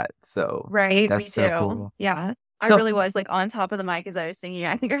like that. So Right. Me that's so too. cool. Yeah. I So really was like on top of the mic as I was singing.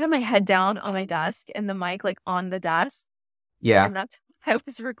 I think I had my head down on my desk and the mic like on the desk. yeah. And that's how I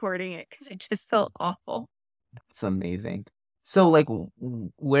was recording it because it just felt awful. It's amazing. So, like,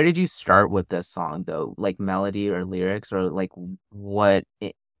 where did you start with this song, though? Like, melody or lyrics, or like,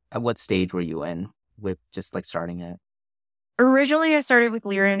 at what stage were you in with just like starting it? Originally, I started with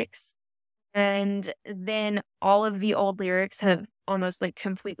lyrics, and then all of the old lyrics have almost like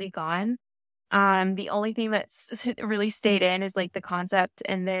completely gone. The only thing that's really stayed in is like the concept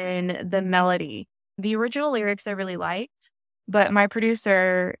and then the melody. The original lyrics I really liked, but my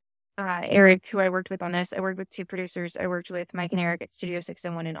producer, Eric, who I worked with on this, I worked with two producers. I worked with Mike and Eric at Studio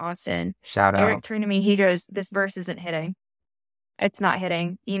 601 in Austin. Shout Eric out. turned to me, he goes, "This verse isn't hitting. It's not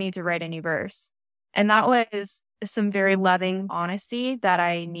hitting. You need to write a new verse." And that was some very loving honesty that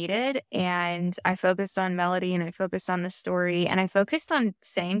I needed. And I focused on melody and I focused on the story and I focused on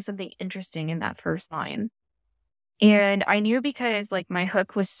saying something interesting in that first line. And I knew because like my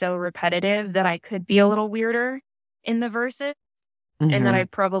hook was so repetitive that I could be a little weirder in the verses and that Mm-hmm. I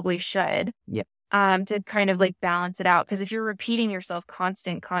probably should Yeah. to kind of like balance it out. Because if you're repeating yourself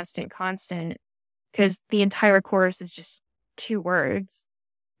constant, constant, constant, because the entire chorus is just two words,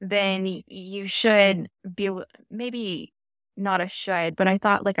 then you should be maybe not a should, but I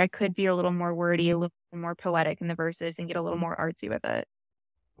thought like I could be a little more wordy, a little more poetic in the verses and get a little more artsy with it.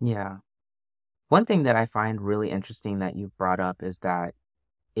 Yeah. One thing that I find really interesting that you brought up is that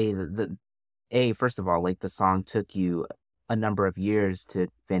the first of all, like the song took you a number of years to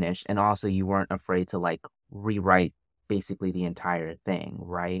finish, and also you weren't afraid to like rewrite basically the entire thing,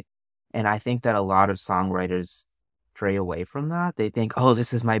 right? And I think that a lot of songwriters stray away from that. They think, oh,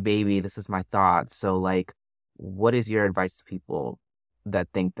 this is my baby, this is my thoughts. So like, what is your advice to people that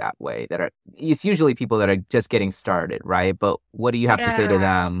think that way? That are it's usually people that are just getting started, right? But what do you have to say to Yeah.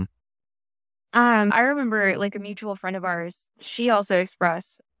 them? I remember like a mutual friend of ours, she also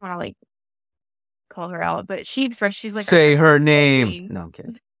expressed, I want to like call her out, but she expressed, she's like, Say her name. No, I'm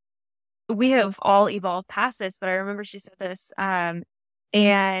kidding. we have all evolved past this, but I remember she said this,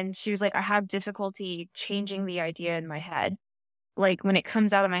 and she was like, I have difficulty changing the idea in my head. Like when it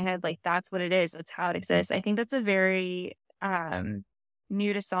comes out of my head, like that's what it is. That's how it exists. I think that's a very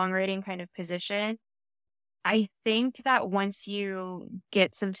new to songwriting kind of position. I think that once you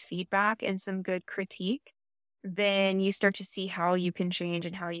get some feedback and some good critique, then you start to see how you can change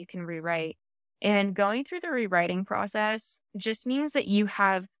and how you can rewrite. And going through the rewriting process just means that you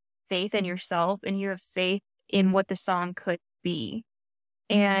have faith in yourself and you have faith in what the song could be.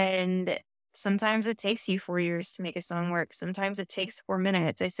 And sometimes it takes you 4 years to make a song work. Sometimes it takes 4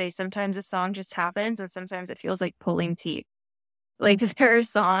 minutes. I say sometimes a song just happens and sometimes it feels like pulling teeth. Like there are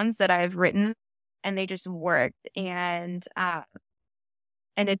songs that I've written and they just worked.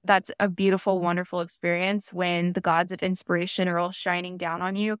 That's a beautiful, wonderful experience when the gods of inspiration are all shining down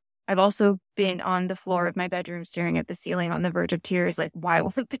on you I've also been on the floor of my bedroom staring at the ceiling on the verge of tears, like, why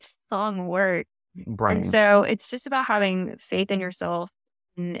won't this song work? Right. And so it's just about having faith in yourself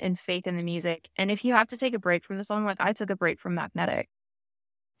and faith in the music. And if you have to take a break from the song, like I took a break from Magnetic,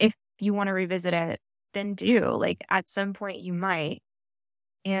 if you want to revisit it, then do. Like at some point you might.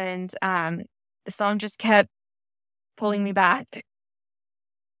 And the song just kept pulling me back.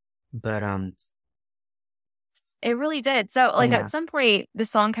 But It really did. So like yeah. at some point the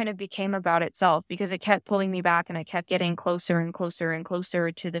song kind of became about itself because it kept pulling me back and I kept getting closer and closer and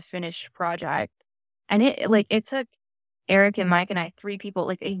closer to the finished project. And it took Eric and Mike and I, 3 people,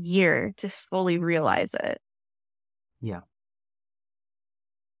 like a year to fully realize it. Yeah.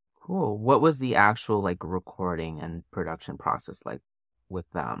 Cool. What was the actual like recording and production process like with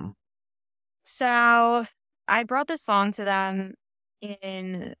them? So I brought this song to them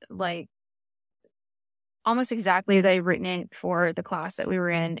in like almost exactly as I had written it for the class that we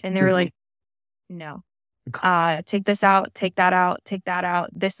were in. And they were like, no, take this out, take that out, take that out.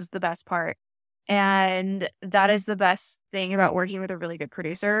 This is the best part. And that is the best thing about working with a really good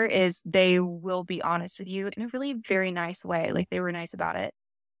producer is they will be honest with you in a really very nice way. Like they were nice about it.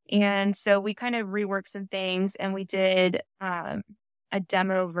 And so we kind of reworked some things and we did a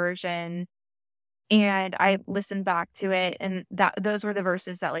demo version and I listened back to it and those were the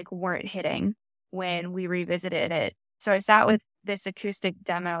verses that like weren't hitting when we revisited it. So I sat with this acoustic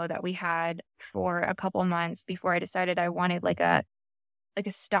demo that we had for a couple months before I decided I wanted like a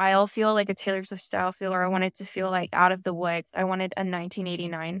style feel, like a Taylor Swift style feel, or I wanted to feel like Out of the Woods. I wanted a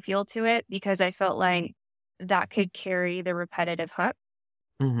 1989 feel to it because I felt like that could carry the repetitive hook.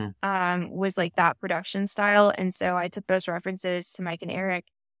 Was like that production style. And so I took those references to Mike and Eric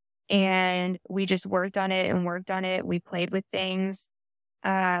and we just worked on it and worked on it. We played with things.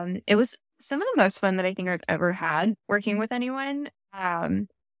 It was some of the most fun that I think I've ever had working with anyone.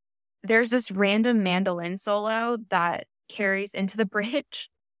 There's this random mandolin solo that carries into the bridge.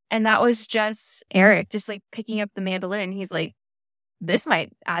 And that was just Eric just like picking up the mandolin. He's like, this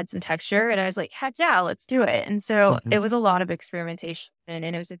might add some texture. And I was like, heck yeah, let's do it. And so it was a lot of experimentation and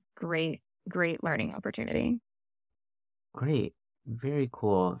it was a great, great learning opportunity. Great. Very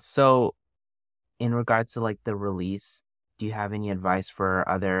cool. So in regards to like the release, do you have any advice for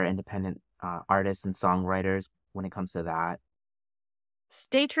other independent artists and songwriters when it comes to that?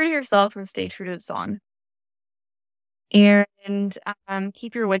 Stay true to yourself and stay true to the song. And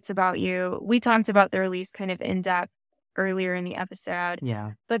keep your wits about you. We talked about the release kind of in depth earlier in the episode.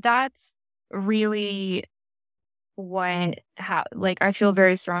 Yeah. But that's really I feel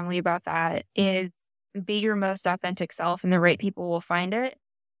very strongly about that is be your most authentic self and the right people will find it.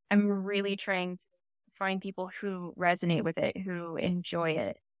 I'm really trying to find people who resonate with it, who enjoy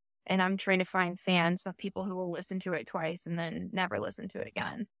it. And I'm trying to find fans of people who will listen to it twice and then never listen to it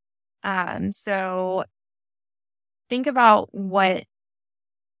again. So think about what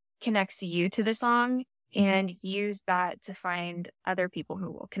connects you to the song and use that to find other people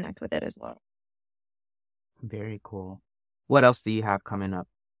who will connect with it as well. Very cool. What else do you have coming up?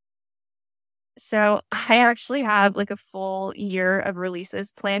 So I actually have like a full year of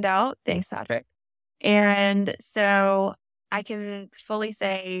releases planned out. Thanks, Patrick. And so I can fully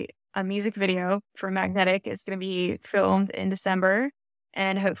say a music video for Magnetic is going to be filmed in December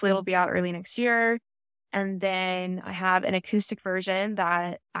and hopefully it'll be out early next year. And then I have an acoustic version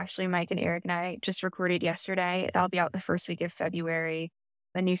that actually Mike and Eric and I just recorded yesterday. That'll be out the first week of February.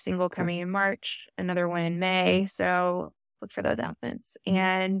 A new single coming in March, another one in May. So look for those announcements.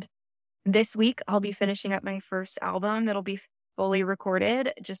 And this week I'll be finishing up my first album that'll be fully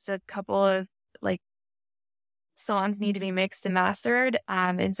recorded. Just a couple of like songs need to be mixed and mastered.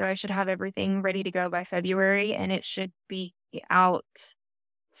 And so I should have everything ready to go by February and it should be out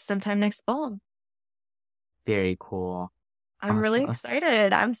sometime next fall. Very cool. I'm really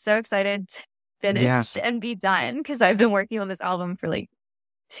excited. I'm so excited to finish and be done because I've been working on this album for like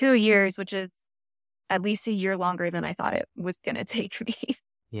 2 years, which is at least a year longer than I thought it was going to take me.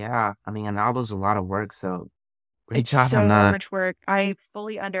 Yeah. I mean, an album's a lot of work, so great It's job so on that. much work. I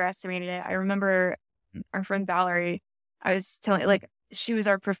fully underestimated it. I remember our friend Valerie, I was telling, like, she was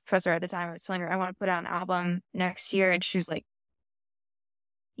our professor at the time. I was telling her I want to put out an album next year. And she was like,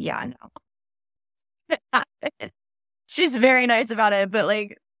 yeah, no. She's very nice about it. But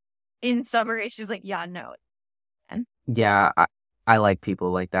like in summary, she was like, yeah, no. Yeah, I like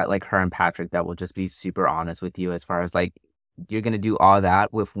people like that, like her and Patrick, that will just be super honest with you as far as like, you're going to do all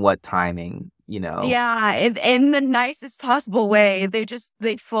that with what timing, you know? Yeah, in the nicest possible way. They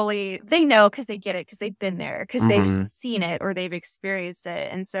know because they get it, because they've been there, because they've seen it or they've experienced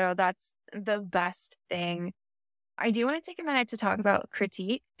it. And so that's the best thing I do want to take a minute to talk about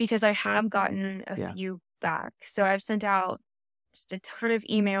critique because I have gotten a few back. So I've sent out just a ton of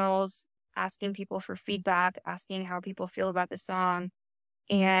emails asking people for feedback, asking how people feel about the song.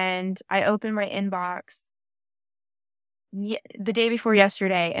 And I opened my inbox the day before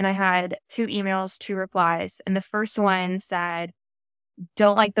yesterday, and I had 2 emails, 2 replies. And the first one said,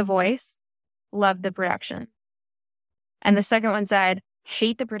 "Don't like the voice, love the production." And the second one said,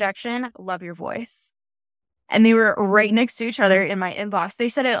 "Hate the production, love your voice." And they were right next to each other in my inbox. They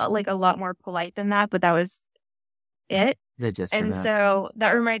said it like a lot more polite than that, but that was it. The gist of And it. so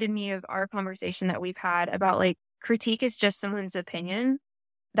that reminded me of our conversation that we've had about like critique is just someone's opinion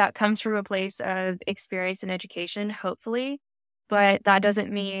that comes from a place of experience and education, hopefully, but that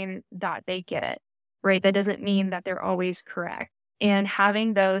doesn't mean that they get it, right? That doesn't mean that they're always correct. And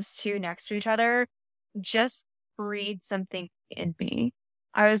having those two next to each other just breed something in me.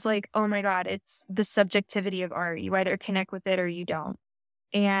 I was like, oh my God, it's the subjectivity of art. You either connect with it or you don't.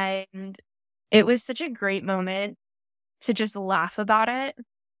 And it was such a great moment to just laugh about it.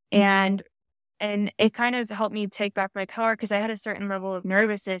 And it kind of helped me take back my power because I had a certain level of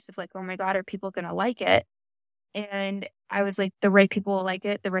nervousness of like, oh my God, are people going to like it? And I was like, the right people will like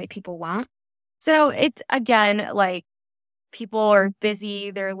it, the right people won't. So it's again, like people are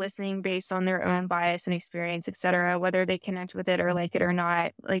busy, they're listening based on their own bias and experience, etc., whether they connect with it or like it or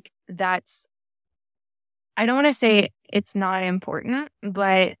not. Like that's, I don't want to say it's not important,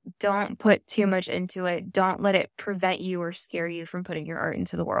 but don't put too much into it. Don't let it prevent you or scare you from putting your art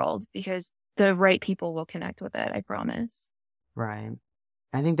into the world because the right people will connect with it. I promise. Right.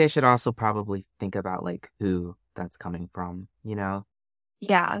 I think they should also probably think about like who that's coming from, you know?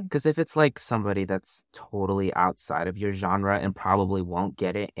 Yeah. Because if it's like somebody that's totally outside of your genre and probably won't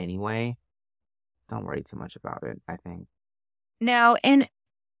get it anyway, don't worry too much about it, I think. No, and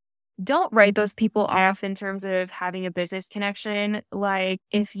don't write those people off in terms of having a business connection. Like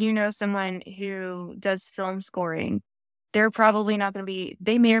if you know someone who does film scoring, they're probably not going to be,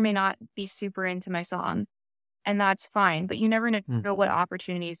 they may or may not be super into my song. And that's fine. But you never know what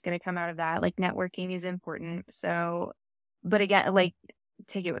opportunity is going to come out of that. Like networking is important. So, but again, like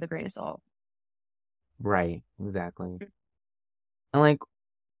take it with a grain of salt. Right, exactly. And like,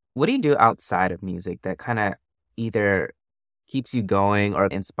 what do you do outside of music that kind of either keeps you going or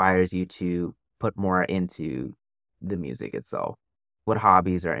inspires you to put more into the music itself? What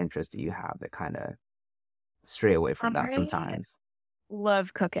hobbies or interests do you have that kind of stray away from that I sometimes?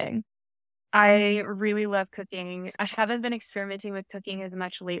 love cooking. I really love cooking. I haven't been experimenting with cooking as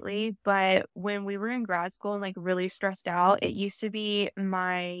much lately, but when we were in grad school and like really stressed out, it used to be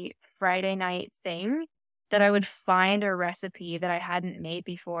my Friday night thing that I would find a recipe that I hadn't made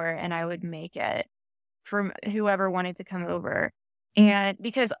before and I would make it for whoever wanted to come over. And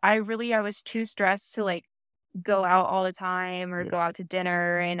because I was too stressed to like go out all the time or go out to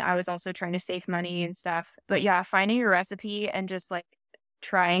dinner. And I was also trying to save money and stuff. But yeah, finding a recipe and just like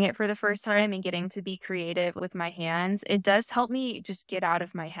trying it for the first time and getting to be creative with my hands, it does help me just get out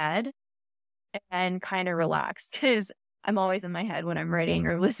of my head and kind of relax because I'm always in my head when I'm writing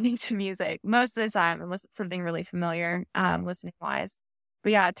or listening to music. Most of the time, unless it's something really familiar, listening wise.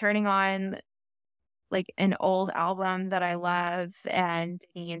 But yeah, turning on like an old album that I love and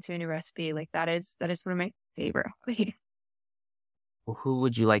digging into a new recipe, like that is one of my favorite hobbies. Well, who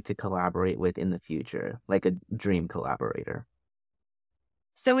would you like to collaborate with in the future? Like a dream collaborator?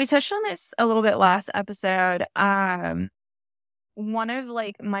 So we touched on this a little bit last episode. One of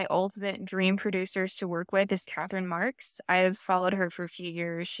like my ultimate dream producers to work with is Catherine Marks. I've followed her for a few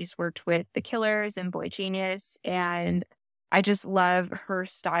years. She's worked with The Killers and Boy Genius, and I just love her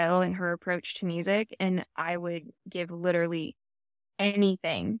style and her approach to music. And I would give literally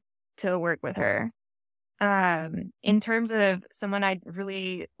anything to work with her. In terms of someone I'd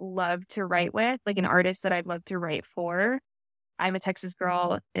really love to write with, like an artist that I'd love to write for, I'm a Texas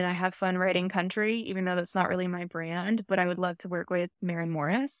girl and I have fun writing country, even though that's not really my brand, but I would love to work with Maren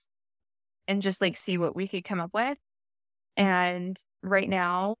Morris and just like see what we could come up with. And right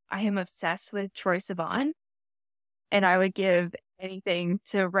now I am obsessed with Troye Sivan and I would give anything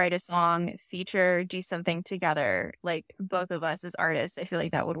to write a song, feature, do something together, like both of us as artists. I feel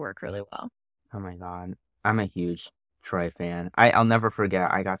like that would work really well. Oh my God. I'm a huge Troy fan. I'll never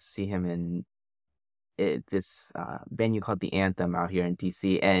forget. I got to see him in this venue called the Anthem out here in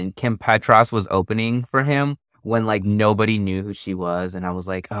DC, and Kim Petras was opening for him when like nobody knew who she was, and I was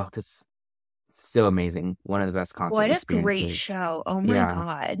like, oh, this is so amazing. One of the best concert What a experiences. great show. Oh my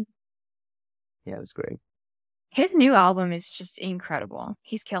God. Yeah, it was great. His new album is just incredible.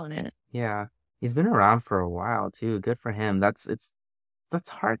 He's killing it. Yeah. He's been around for a while too. Good for him. That's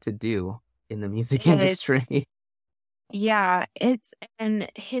hard to do in the music industry. Yeah,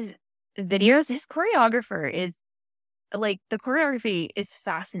 and his videos, his choreographer is like, the choreography is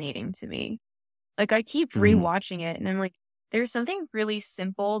fascinating to me. Like, I keep Mhm. rewatching it and I'm like, there's something really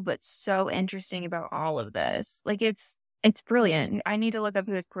simple but so interesting about all of this. Like, it's brilliant. I need to look up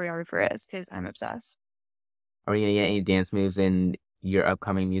who his choreographer is because I'm obsessed. Are you gonna get any dance moves in your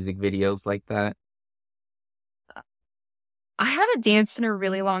upcoming music videos like that? I haven't danced in a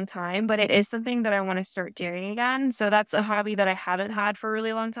really long time, but it is something that I want to start doing again. So that's a hobby that I haven't had for a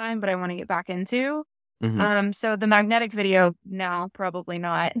really long time, but I want to get back into. Hmm. So the magnetic video, no, probably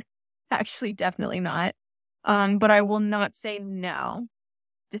not. Actually, definitely not. But I will not say no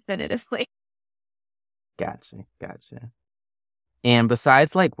definitively. Gotcha, gotcha. And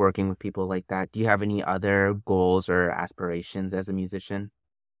besides like working with people like that, do you have any other goals or aspirations as a musician?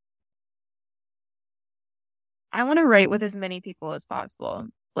 I want to write with as many people as possible.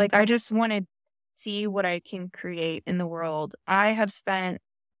 Like, I just want to see what I can create in the world. I have spent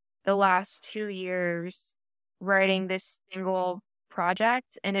the last 2 years writing this single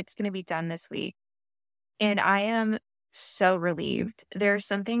project, and it's going to be done this week. And I am so relieved. There's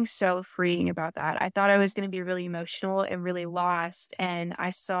something so freeing about that. I thought I was going to be really emotional and really lost. And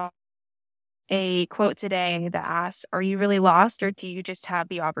I saw a quote today that asked, "Are you really lost or do you just have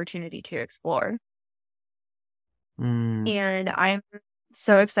the opportunity to explore?" Mm, And I'm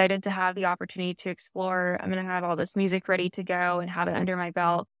so excited to have the opportunity to explore. I'm going to have all this music ready to go and have it under my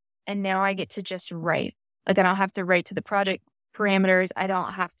belt. And now I get to just write. Like, I don't have to write to the project parameters. I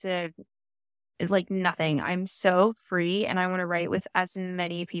don't have to, it's like nothing. I'm so free and I want to write with as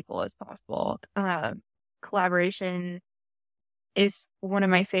many people as possible. Collaboration is one of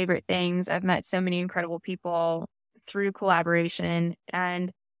my favorite things. I've met so many incredible people through collaboration,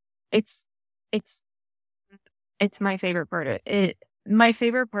 and it's, it's it's my favorite part of it. My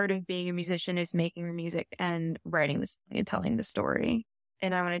favorite part of being a musician is making the music and writing this and telling the story.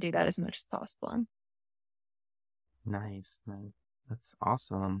 And I want to do that as much as possible. nice, nice. That's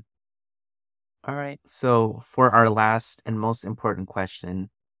awesome. All right. So for our last and most important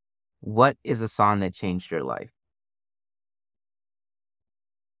question, what is a song that changed your life?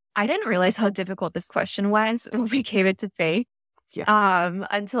 I didn't realize how difficult this question was when we gave it to Faith, Yeah.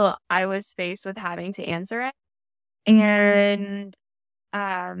 until I was faced with having to answer it. And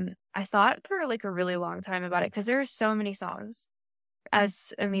I thought for like a really long time about it because there are so many songs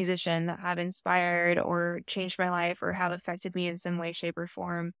as a musician that have inspired or changed my life or have affected me in some way, shape, or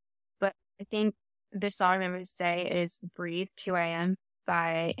form. But I think the song I'm going to say is Breathe 2 a.m.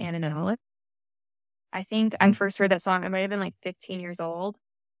 by Anna Nicole. I think I first heard that song, I might have been like 15 years old,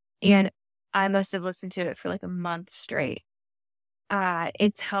 and I must have listened to it for like a month straight.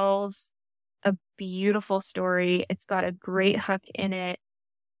 It tells a beautiful story. It's got a great hook in it,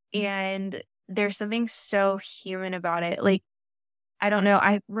 and there's something so human about it. Like, I don't know.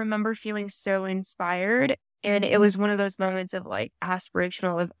 I remember feeling so inspired. And it was one of those moments of like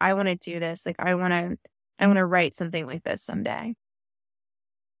aspirational of I want to do this. Like, I want to write something like this someday.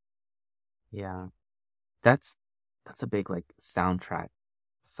 Yeah. That's that's a big like soundtrack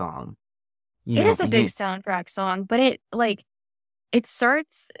song. You It know, is a big you soundtrack song, but it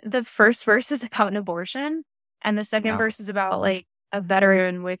starts, the first verse is about an abortion and the second yeah. verse is about like a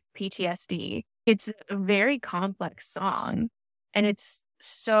veteran with PTSD. It's a very complex song and it's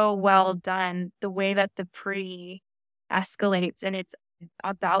so well done. The way that the pre escalates and it's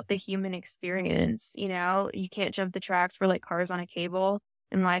about the human experience, you can't jump the tracks for like cars on a cable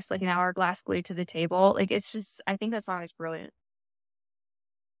and life's like an hourglass glued to the table. Like, it's just, I think that song is brilliant.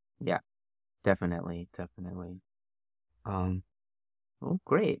 Yeah, definitely, definitely. Um, oh,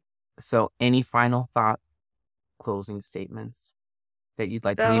 great. So any final thought, closing statements that you'd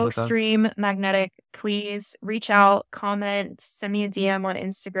like to leave Go with us? stream Magnetic. Please reach out, comment, send me a DM on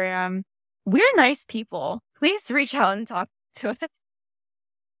Instagram. We're nice people. Please reach out and talk to us.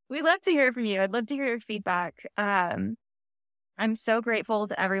 We'd love to hear from you. I'd love to hear your feedback. I'm so grateful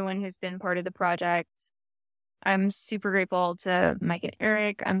to everyone who's been part of the project. I'm super grateful to Mike and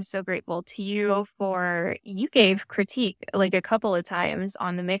Eric. I'm so grateful to you for you gave critique like a couple of times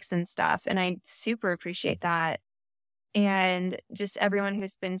on the mix and stuff. And I super appreciate that. And just everyone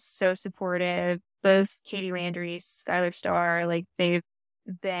who's been so supportive, both Katie Landry, Skylar Starr, like they've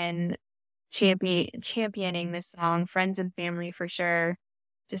been championing this song, friends and family for sure.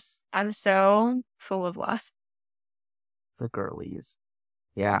 Just, I'm so full of love. The girlies.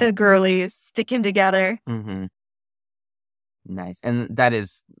 Yeah. The girlies sticking together. Mm-hmm. Nice. And that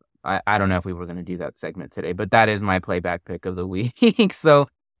is, I don't know if we were going to do that segment today, but that is my playback pick of the week. So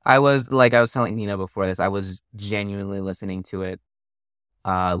I was telling Nina before this, I was genuinely listening to it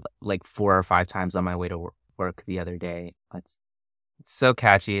like 4 or 5 times on my way to work the other day. It's so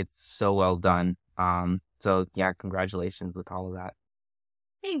catchy. It's so well done. So yeah, congratulations with all of that.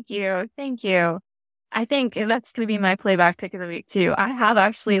 Thank you. Thank you. I think that's going to be my playback pick of the week too. I have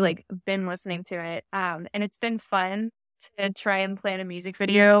actually like been listening to it. And it's been fun to try and plan a music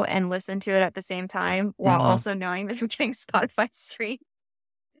video and listen to it at the same time while also knowing that I'm getting Spotify stream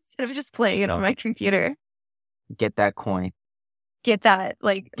instead of just playing it on my computer. Get that coin. Get that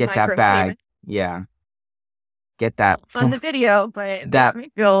get that bag. Payment. Yeah. Get that on the video, but it makes me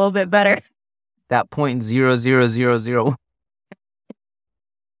feel a little bit better. That 0.0000.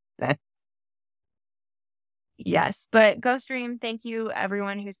 Yes, but Go Stream, thank you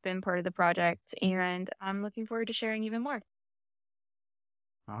everyone who's been part of the project, and I'm looking forward to sharing even more.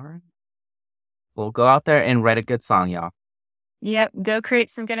 All right. Well, go out there and write a good song, y'all. Yep, go create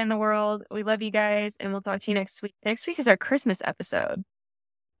some good in the world. We love you guys, and we'll talk to you next week. Next week is our Christmas episode.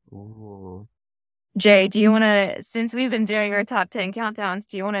 Ooh. Jay, do you want to, since we've been doing our top 10 countdowns,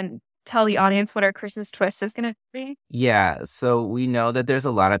 do you want to tell the audience what our Christmas twist is going to be? Yeah, so we know that there's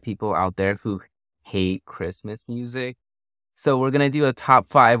a lot of people out there who hate Christmas music. So we're going to do a top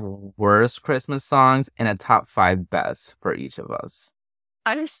 5 worst Christmas songs and a top 5 best for each of us.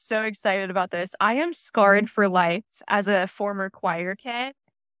 I'm so excited about this. I am scarred for life as a former choir kid,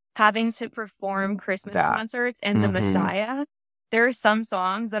 having to perform Christmas concerts and the Messiah. There are some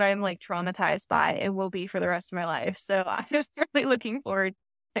songs that I'm like traumatized by and will be for the rest of my life. So I'm just really looking forward to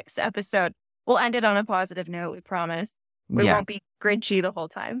next episode. We'll end it on a positive note, we promise. We won't be grinchy the whole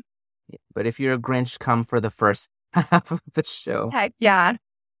time. Yeah, but if you're a Grinch, come for the first half of the show. Heck yeah.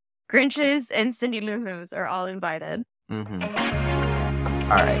 Grinches and Cindy Lou Who's are all invited. All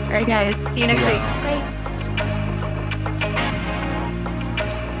right. All right, guys. See you next week. Bye.